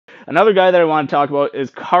Another guy that I want to talk about is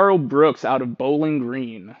Karl Brooks out of Bowling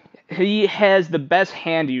Green. He has the best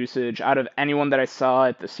hand usage out of anyone that I saw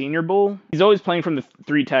at the Senior Bowl. He's always playing from the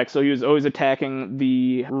three tech, so he was always attacking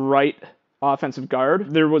the right offensive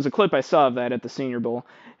guard. There was a clip I saw of that at the Senior Bowl,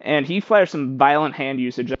 and he flashed some violent hand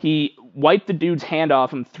usage. He wiped the dude's hand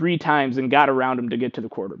off him 3 times and got around him to get to the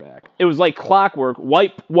quarterback. It was like clockwork,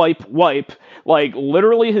 wipe, wipe, wipe. Like,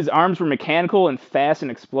 literally his arms were mechanical and fast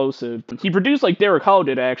and explosive. He produced like Derek Hall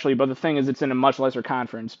did, actually, but the thing is it's in a much lesser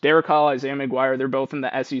conference. Derek Hall, Isaiah McGuire, they're both in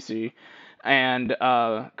the SEC, and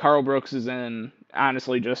Karl Brooks is in,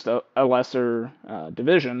 honestly, just a lesser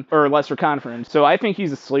division, or a lesser conference. So I think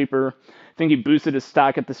he's a sleeper. I think he boosted his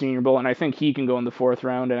stock at the Senior Bowl, and I think he can go in the 4th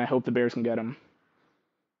round, and I hope the Bears can get him.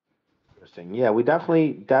 Interesting. Yeah, we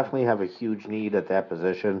definitely have a huge need at that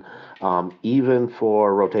position, even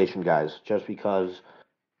for rotation guys, just because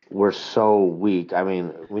we're so weak. I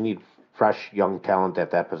mean, we need fresh young talent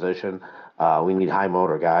at that position. We need high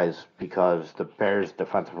motor guys because the Bears'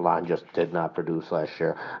 defensive line just did not produce last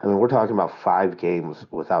year. I mean, we're talking about 5 games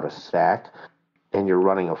without a sack, and you're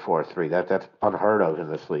running a 4-3. That's unheard of in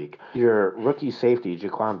this league. Your rookie safety,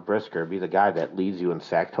 Jaquan Brisker, be the guy that leads you in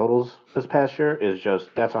sack totals this past year is just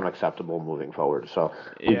that's unacceptable moving forward. So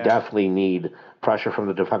we definitely need pressure from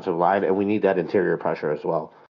the defensive line, and we need that interior pressure as well.